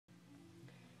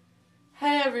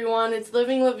Hey everyone, it's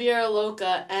Living La Vera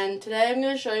Loca, and today I'm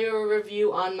going to show you a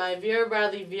review on my Vera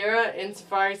Bradley Vera in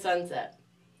Safari Sunset.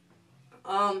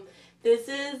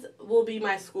 This will be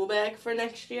my school bag for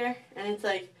next year, and it's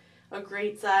like a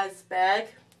great size bag.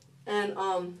 And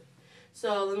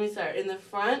so let me start. In the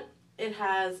front, it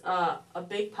has a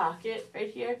big pocket right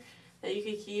here that you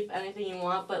could keep anything you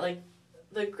want. But like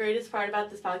the greatest part about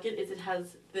this pocket is it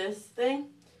has this thing.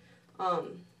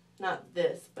 Not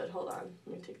this, but hold on.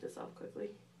 Let me take this off quickly.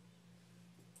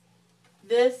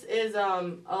 This is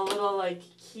a little like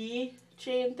key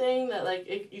chain thing that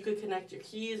like you could connect your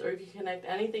keys, or you could connect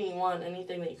anything you want,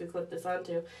 anything that you could clip this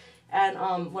onto. And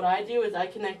what I do is I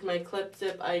connect my clip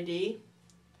zip ID,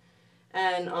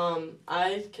 and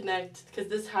I connect, because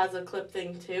this has a clip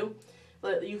thing too.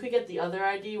 But you could get the other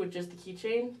ID with just the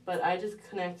keychain, but I just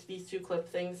connect these two clip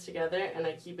things together and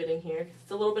I keep it in here.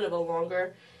 It's a little bit of a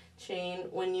longer chain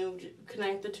when you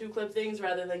connect the two clip things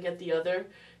rather than get the other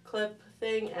clip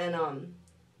thing, and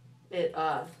it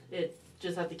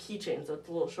just has the keychain, so it's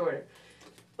a little shorter.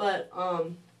 But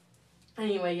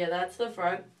anyway, yeah, that's the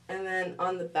front. And then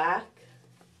on the back,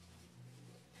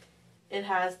 it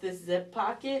has this zip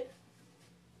pocket,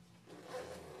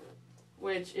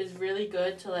 which is really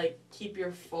good to like keep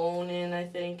your phone in, I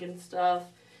think, and stuff,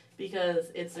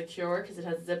 because it's secure, because it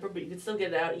has a zipper, but you can still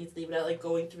get it out easily without like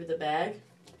going through the bag.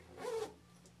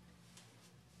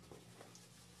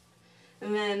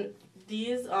 And then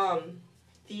these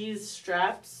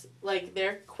straps, like,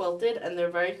 they're quilted and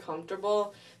they're very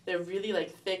comfortable. They're really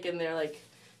like thick, and they're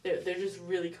just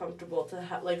really comfortable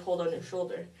to like hold on your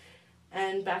shoulder.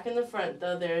 And back in the front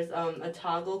though, there's a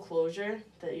toggle closure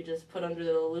that you just put under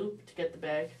the loop to get the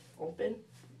bag open.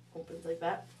 Opens like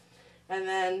that. And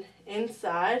then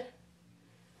inside,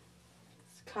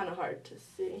 it's kind of hard to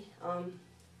see.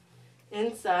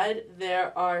 Inside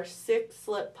there are 6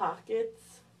 slip pockets.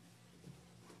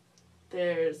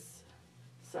 There's,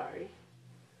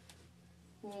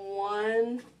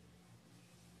 one,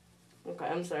 okay,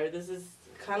 I'm sorry, this is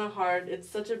kind of hard. It's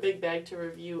such a big bag to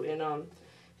review in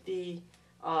the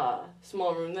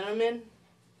small room that I'm in.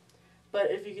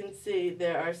 But if you can see,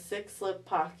 there are 6 slip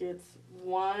pockets.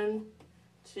 1,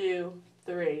 2,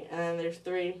 3, and then there's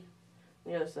 3 on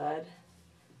the other side.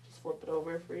 Just flip it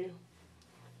over for you.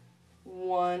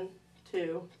 1,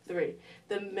 2, 3.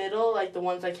 The middle, like the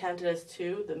ones I counted as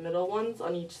 2, the middle ones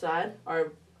on each side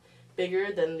are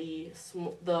bigger than the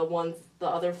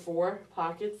other 4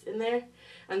 pockets in there.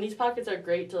 And these pockets are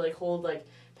great to like hold like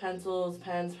pencils,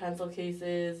 pens, pencil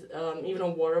cases, even a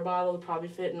water bottle would probably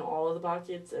fit in all of the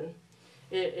pockets, and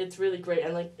it's really great.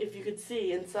 And like if you could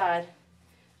see inside,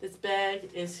 this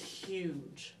bag is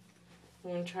huge.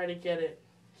 I'm going to try to get it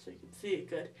so you can see it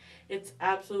good. It's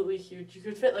absolutely huge. You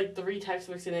could fit like 3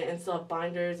 textbooks in it and still have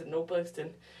binders and notebooks,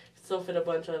 and still fit a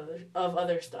bunch of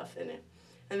other stuff in it.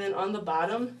 And then on the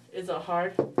bottom is a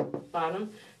hard bottom,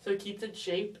 so it keeps its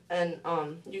shape, and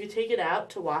you can take it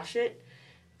out to wash it,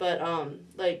 but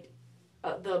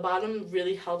the bottom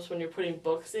really helps when you're putting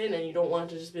books in and you don't want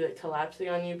it to just be like collapsing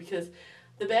on you, because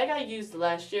the bag I used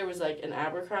last year was like an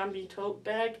Abercrombie tote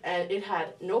bag, and it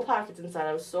had no pockets inside.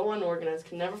 I was so unorganized,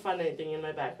 could never find anything in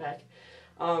my backpack.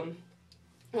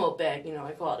 Well, bag, you know,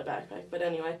 I call it a backpack, but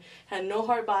anyway, had no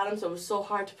hard bottom, so it was so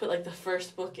hard to put like the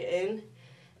first book in,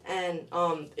 and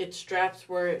its straps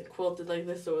weren't quilted like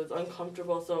this, so it was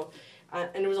uncomfortable. So,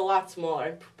 and it was a lot smaller.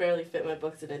 I barely fit my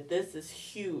books in it. This is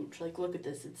huge. Like, look at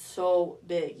this. It's so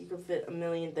big. You can fit a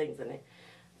million things in it.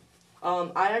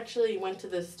 I actually went to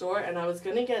this store, and I was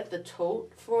gonna get the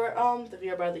tote for the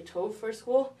Vera Bradley tote for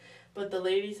school, but the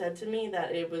lady said to me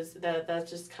that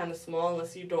that's just kind of small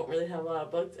unless you don't really have a lot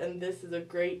of books, and this is a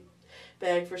great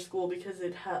bag for school because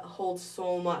it holds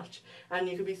so much, and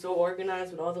you could be so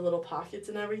organized with all the little pockets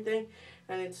and everything,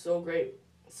 and it's so great.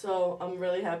 So I'm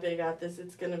really happy I got this.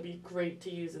 It's gonna be great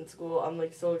to use in school. I'm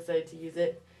like so excited to use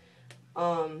it.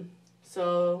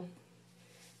 So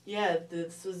yeah,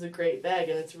 this was a great bag,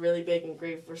 and it's really big and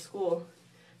great for school.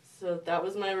 So that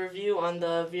was my review on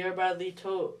the Vera Bradley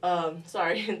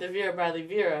the Vera Bradley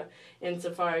Vera in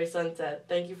Safari Sunset.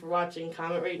 Thank you for watching.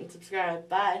 Comment, rate, and subscribe.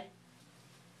 Bye.